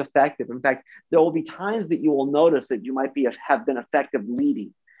what's effective. In fact, there will be times that you will notice that you might have been effective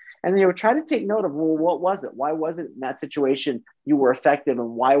leading. And then try to take note of, well, what was it? Why was it in that situation you were effective?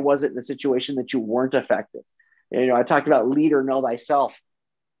 And why was it in the situation that you weren't effective? I talked about leader, know thyself.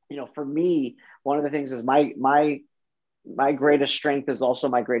 For me, one of the things is my greatest strength is also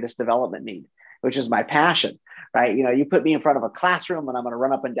my greatest development need, which is my passion. Right. You put me in front of a classroom and I'm going to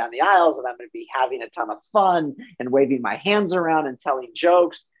run up and down the aisles and I'm going to be having a ton of fun and waving my hands around and telling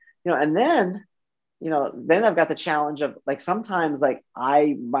jokes, and then I've got the challenge of like, sometimes like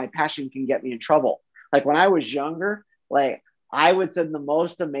my passion can get me in trouble. Like when I was younger, like I would send the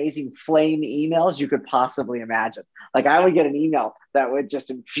most amazing flame emails you could possibly imagine. Like I would get an email that would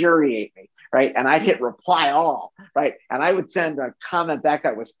just infuriate me. Right. And I'd hit reply all. Right. And I would send a comment back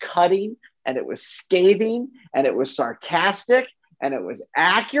that was cutting, and it was scathing, and it was sarcastic, and it was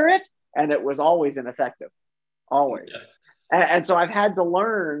accurate, and it was always ineffective, always. And so I've had to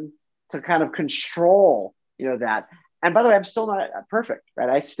learn to kind of control, that. And by the way, I'm still not perfect, right?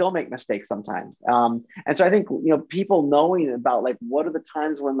 I still make mistakes sometimes. And so I think, people knowing about like, what are the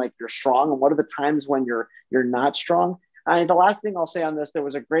times when like you're strong and what are the times when you're not strong. I mean, the last thing I'll say on this, there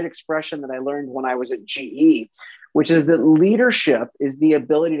was a great expression that I learned when I was at GE, which is that leadership is the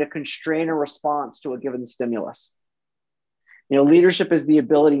ability to constrain a response to a given stimulus. Leadership is the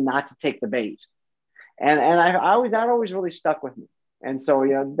ability not to take the bait. And that always really stuck with me. And so,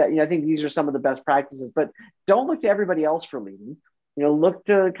 I think these are some of the best practices, but don't look to everybody else for leading. Look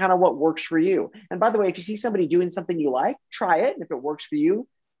to kind of what works for you. And by the way, if you see somebody doing something you like, try it. And if it works for you,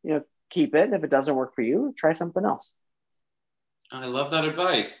 keep it. And if it doesn't work for you, try something else. I love that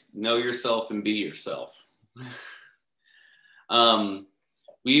advice. Know yourself and be yourself.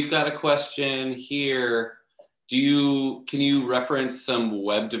 We've got a question here. Can you reference some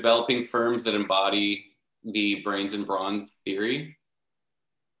web developing firms that embody the brains and brawn theory?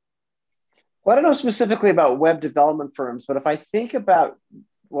 Well, I don't know specifically about web development firms, but if I think about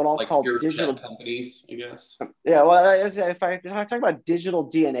what I'll Like call pure tech digital. companies, I guess. Yeah, well, if I talk about digital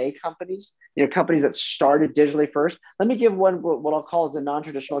DNA companies, companies that started digitally first, let me give one what I'll call as a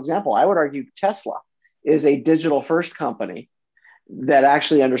non-traditional example. I would argue Tesla is a digital first company that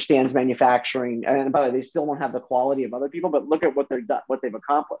actually understands manufacturing. And by the way, they still don't have the quality of other people, but look at what they've done, what they've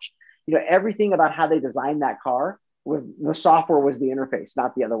accomplished. Everything about how they designed that car was the software was the interface,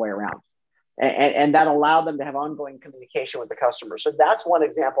 not the other way around. And that allowed them to have ongoing communication with the customer. So that's one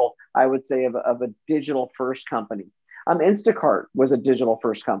example I would say of a digital first company. Instacart was a digital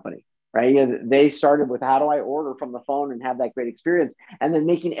first company, right? They started with how do I order from the phone and have that great experience, and then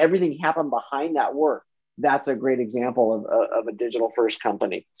making everything happen behind that work. That's a great example of a digital first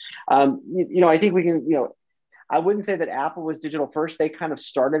company. I think we can, I wouldn't say that Apple was digital first. They kind of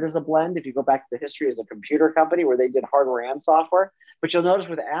started as a blend. If you go back to the history as a computer company where they did hardware and software, but you'll notice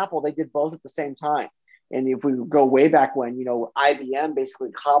with Apple, they did both at the same time. And if we go way back when, IBM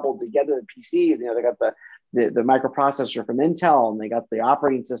basically cobbled together the PC, they got the microprocessor from Intel and they got the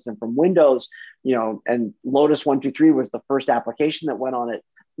operating system from Windows, and Lotus 123 was the first application that went on it.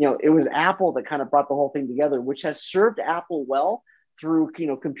 It was Apple that kind of brought the whole thing together, which has served Apple well through,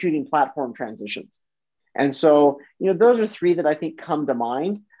 computing platform transitions. And so, those are three that I think come to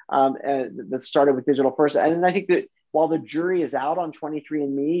mind that started with digital first. And I think that while the jury is out on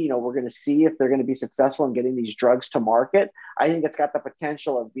 23andMe, we're going to see if they're going to be successful in getting these drugs to market. I think it's got the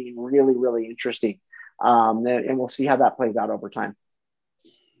potential of being really, really interesting. And we'll see how that plays out over time.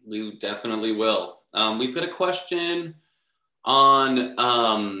 We definitely will. We've got a question on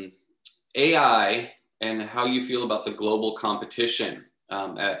AI and how you feel about the global competition.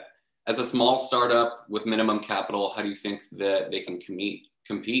 As a small startup with minimum capital, how do you think that they can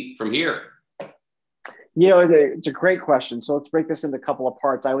compete from here? It's a great question. So let's break this into a couple of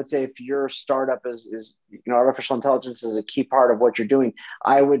parts. I would say if your startup is artificial intelligence is a key part of what you're doing,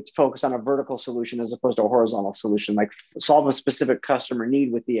 I would focus on a vertical solution as opposed to a horizontal solution, like solve a specific customer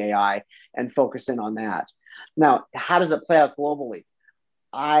need with the AI and focus in on that. Now, how does it play out globally?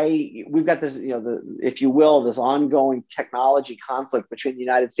 We've got this, if you will, this ongoing technology conflict between the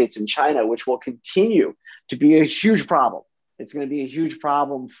United States and China, which will continue to be a huge problem. It's going to be a huge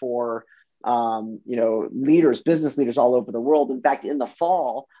problem for business leaders all over the world. In fact, in the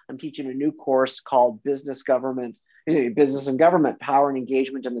fall, I'm teaching a new course called Business and Government, Power and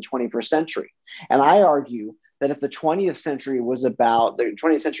Engagement in the 21st Century. And I argue that if the 20th century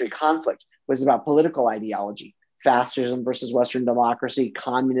conflict was about political ideology, fascism versus Western democracy,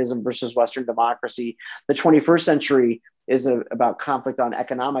 communism versus Western democracy, the 21st century is about conflict on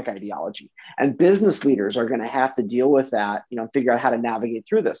economic ideology. And business leaders are going to have to deal with that, figure out how to navigate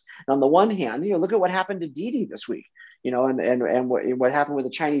through this. And on the one hand, look at what happened to Didi this week, and what happened with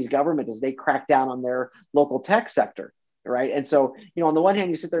the Chinese government as they cracked down on their local tech sector. Right. And so, on the one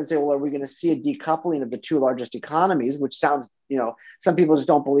hand, you sit there and say, well, are we going to see a decoupling of the two largest economies, which sounds, some people just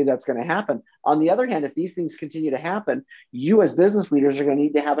don't believe that's going to happen. On the other hand, if these things continue to happen, you as business leaders are going to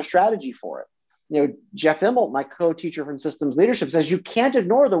need to have a strategy for it. Jeff Immelt, my co-teacher from systems leadership, says you can't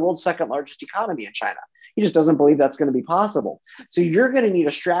ignore the world's second largest economy in China. He just doesn't believe that's going to be possible. So you're going to need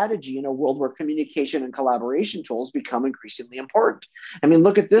a strategy in a world where communication and collaboration tools become increasingly important. I mean,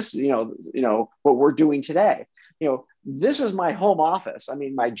 look at this, what we're doing today. This is my home office. I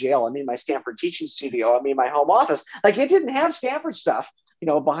mean, my jail. I mean, my Stanford teaching studio. I mean, my home office. Like, it didn't have Stanford stuff,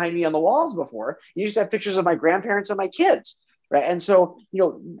 behind me on the walls before. You used to have pictures of my grandparents and my kids, right? And so,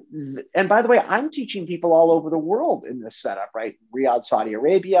 and by the way, I'm teaching people all over the world in this setup, right? Riyadh, Saudi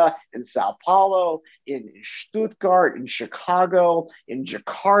Arabia, in Sao Paulo, in Stuttgart, in Chicago, in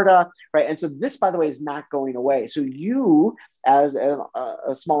Jakarta, right? And so this, by the way, is not going away. So you, as a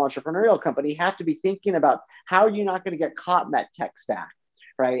small entrepreneurial company, have to be thinking about how are you not going to get caught in that tech stack,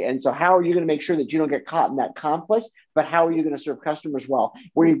 right? And so how are you going to make sure that you don't get caught in that conflict, but how are you going to serve customers well,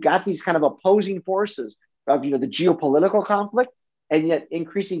 where you've got these kind of opposing forces of, the geopolitical conflict and yet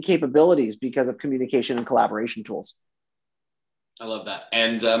increasing capabilities because of communication and collaboration tools. I love that.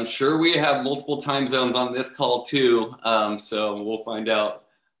 And I'm sure we have multiple time zones on this call too. So we'll find out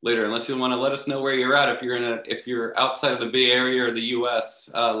later, unless you want to let us know where you're at. If you're outside of the Bay Area or the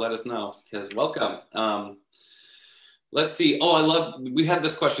US, let us know, because welcome. Let's see. We had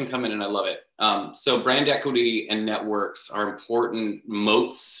this question come in and I love it. So brand equity and networks are important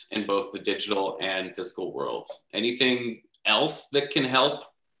moats in both the digital and physical worlds. Anything else that can help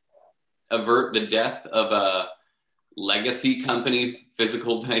avert the death of a legacy company,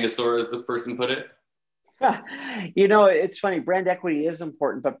 physical dinosaur, as this person put it? It's funny. Brand equity is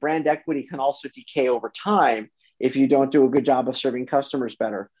important, but brand equity can also decay over time if you don't do a good job of serving customers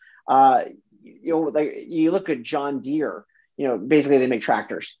better. You look at John Deere. basically they make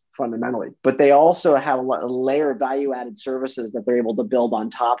tractors fundamentally, but they also have a layer of value added services that they're able to build on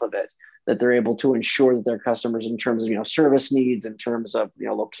top of it, that they're able to ensure that their customers, in terms of, service needs, in terms of,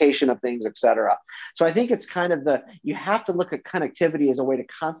 location of things, et cetera. So I think it's kind of you have to look at connectivity as a way to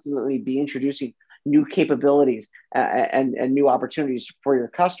constantly be introducing new capabilities and new opportunities for your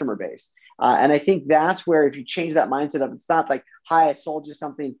customer base. And I think that's where, if you change that mindset of, it's not like, hi, I sold you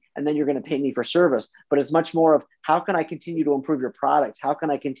something and then you're going to pay me for service, but it's much more of, how can I continue to improve your product? How can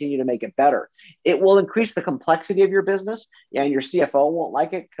I continue to make it better? It will increase the complexity of your business, and your CFO won't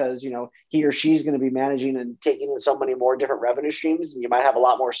like it because, he or she's going to be managing and taking in so many more different revenue streams, and you might have a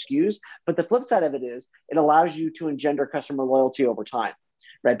lot more SKUs. But the flip side of it is, it allows you to engender customer loyalty over time.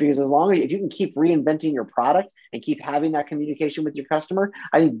 Right? Because if you can keep reinventing your product and keep having that communication with your customer,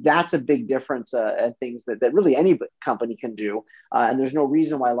 I think that's a big difference and things that really any company can do. And there's no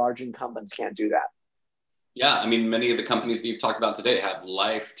reason why large incumbents can't do that. Yeah. I mean, many of the companies that you've talked about today have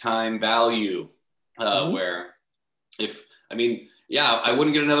lifetime value where I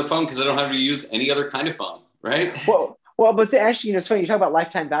wouldn't get another phone because I don't have to use any other kind of phone. Right. Well, but actually, it's funny. You talk about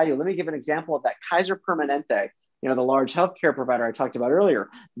lifetime value. Let me give an example of that. Kaiser Permanente, the large healthcare provider I talked about earlier,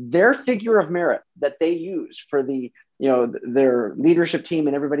 their figure of merit that they use for their leadership team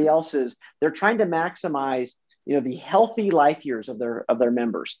and everybody else's, they're trying to maximize, the healthy life years of their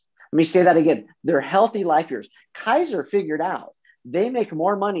members. Let me say that again. Their healthy life years. Kaiser figured out they make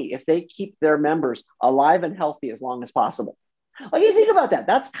more money if they keep their members alive and healthy as long as possible. Like, you think about that.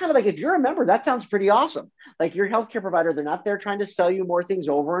 That's kind of like, if you're a member, that sounds pretty awesome. Like, your healthcare provider, they're not there trying to sell you more things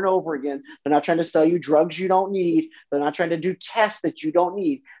over and over again. They're not trying to sell you drugs you don't need. They're not trying to do tests that you don't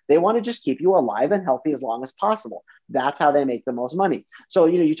need. They want to just keep you alive and healthy as long as possible. That's how they make the most money. So,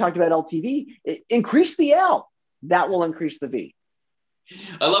 you talked about LTV, increase the L. That will increase the V.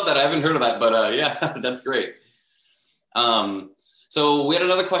 I love that. I haven't heard of that, but yeah, that's great. So we had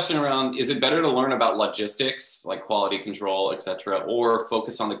another question around, is it better to learn about logistics, like quality control, et cetera, or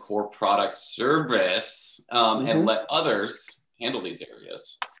focus on the core product service and let others handle these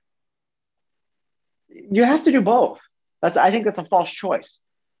areas? You have to do both. I think that's a false choice.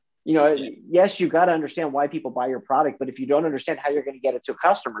 Yes, you got to understand why people buy your product, but if you don't understand how you're going to get it to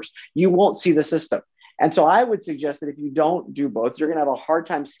customers, you won't see the system. And so I would suggest that if you don't do both, you're going to have a hard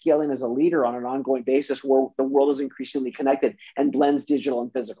time scaling as a leader on an ongoing basis, where the world is increasingly connected and blends digital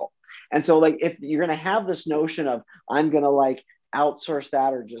and physical. And so, like, if you're going to have this notion of, I'm going to outsource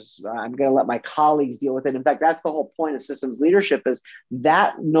that, or just I'm going to let my colleagues deal with it. In fact, that's the whole point of systems leadership, is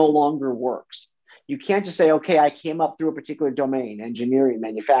that no longer works. You can't just say, okay, I came up through a particular domain, engineering,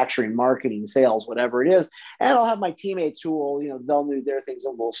 manufacturing, marketing, sales, whatever it is, and I'll have my teammates who will, they'll do their things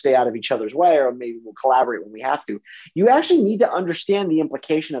and we'll stay out of each other's way, or maybe we'll collaborate when we have to. You actually need to understand the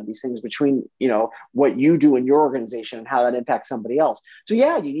implication of these things between, what you do in your organization and how that impacts somebody else. So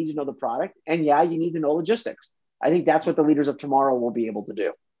yeah, you need to know the product, and yeah, you need to know logistics. I think that's what the leaders of tomorrow will be able to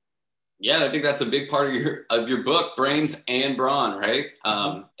do. Yeah, I think that's a big part of your book, Brains and Brawn, right?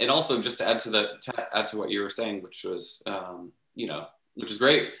 And also, just to add to what you were saying, which was, which is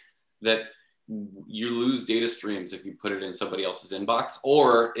great, that you lose data streams if you put it in somebody else's inbox,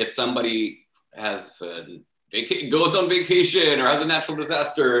 or if somebody has goes on vacation or has a natural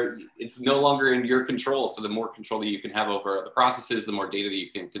disaster, it's no longer in your control. So the more control that you can have over the processes, the more data that you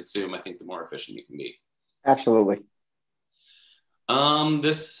can consume, I think the more efficient you can be. Absolutely.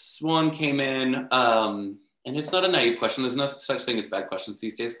 This one came in, and it's not a naive question. There's no such thing as bad questions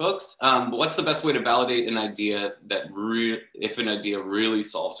these days, folks. But what's the best way to validate an idea if an idea really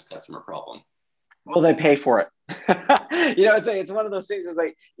solves a customer problem? Well, they pay for it. It's one of those things. Is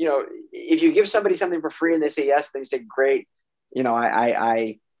like, if you give somebody something for free and they say yes, then you say, great.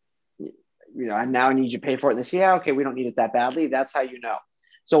 I now need you to pay for it. And they say, yeah, okay, we don't need it that badly. That's how you know.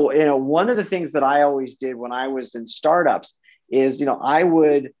 So, one of the things that I always did when I was in startups is, I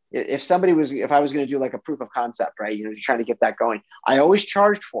would, if I was going to do like a proof of concept, right, trying to get that going, I always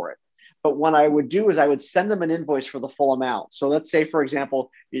charged for it. But what I would do is I would send them an invoice for the full amount. So let's say, for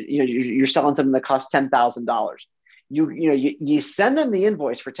example, you're selling something that costs $10,000. You send them the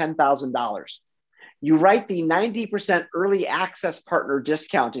invoice for $10,000. You write the 90% early access partner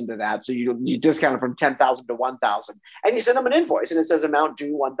discount into that. So you discount it from 10,000 to 1,000, and you send them an invoice and it says amount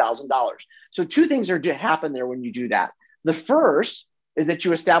due $1,000. So two things are to happen there when you do that. The first is that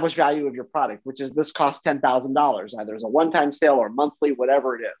you establish value of your product, which is, this costs $10,000, either as a one-time sale or monthly,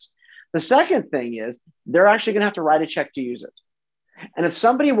 whatever it is. The second thing is, they're actually going to have to write a check to use it. And if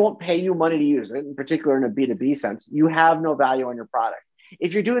somebody won't pay you money to use it, in particular in a B2B sense, you have no value on your product.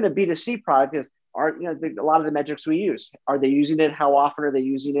 If you're doing a B2C product, a lot of the metrics we use, are they using it? How often are they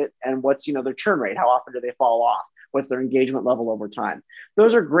using it? And what's, their churn rate? How often do they fall off? what's their engagement level over time.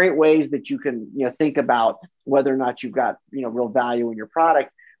 Those are great ways that you can, think about whether or not you've got, real value in your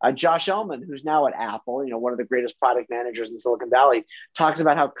product. Josh Ellman, who's now at Apple, one of the greatest product managers in Silicon Valley, talks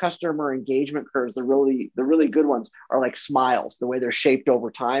about how customer engagement curves, the really good ones, are like smiles. The way they're shaped over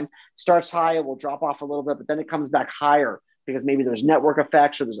time starts high, it will drop off a little bit, but then it comes back higher because maybe there's network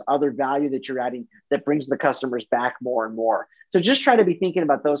effects or there's other value that you're adding that brings the customers back more and more. So just try to be thinking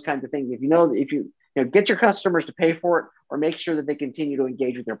about those kinds of things. If you get your customers to pay for it, or make sure that they continue to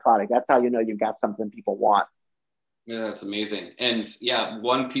engage with your product. That's how you know you've got something people want. Yeah, that's amazing. And yeah,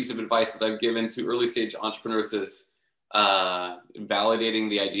 one piece of advice that I've given to early stage entrepreneurs is validating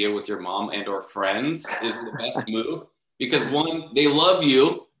the idea with your mom and or friends is the best move, because one, they love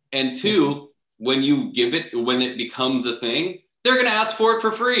you, and two, when it becomes a thing, they're going to ask for it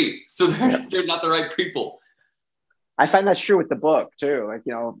for free. So they're not the right people. I find that's true with the book too. Like,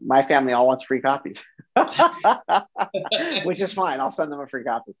 my family all wants free copies, which is fine. I'll send them a free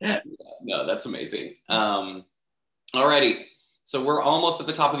copy. No, that's amazing. Alrighty, so we're almost at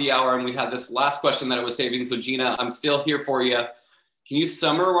the top of the hour, and we had this last question that I was saving. So Gina, I'm still here for you. Can you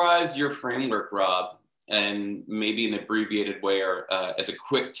summarize your framework, Rob, and maybe in an abbreviated way, or as a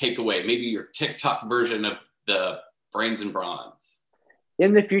quick takeaway, maybe your TikTok version of the brains and bronze?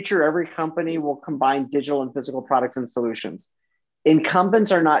 In the future, every company will combine digital and physical products and solutions.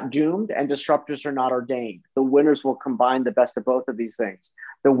 Incumbents are not doomed and disruptors are not ordained. The winners will combine the best of both of these things.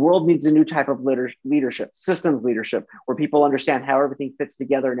 The world needs a new type of leadership, systems leadership, where people understand how everything fits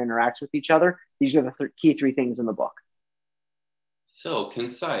together and interacts with each other. These are the key three things in the book. So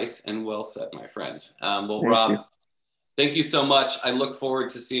concise and well said, my friend. Rob, thank you so much. I look forward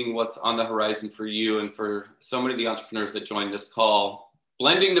to seeing what's on the horizon for you and for so many of the entrepreneurs that joined this call.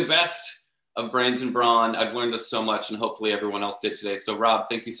 Blending the best of brains and brawn. I've learned so much, and hopefully everyone else did today. So Rob,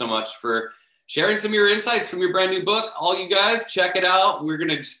 thank you so much for sharing some of your insights from your brand new book. All you guys, check it out. We're going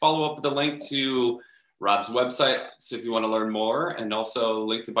to just follow up with a link to Rob's website, so if you want to learn more, and also a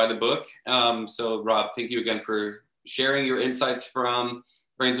link to buy the book. So Rob, thank you again for sharing your insights from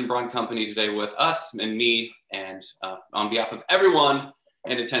Brains and Brawn Company today with us and me, and on behalf of everyone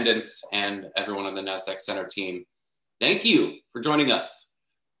in attendance and everyone on the NASDAQ Center team. Thank you for joining us.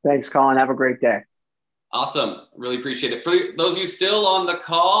 Thanks, Colin. Have a great day. Awesome. Really appreciate it. For those of you still on the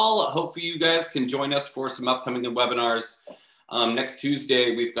call, hopefully you guys can join us for some upcoming webinars. Next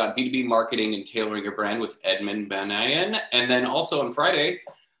Tuesday, we've got B2B marketing and tailoring your brand with Edmund Banayan. And then also on Friday,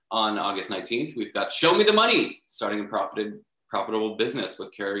 on August 19th, we've got Show Me the Money, starting a profitable business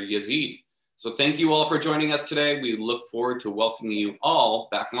with Carrie Yazid. So thank you all for joining us today. We look forward to welcoming you all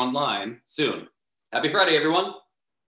back online soon. Happy Friday, everyone.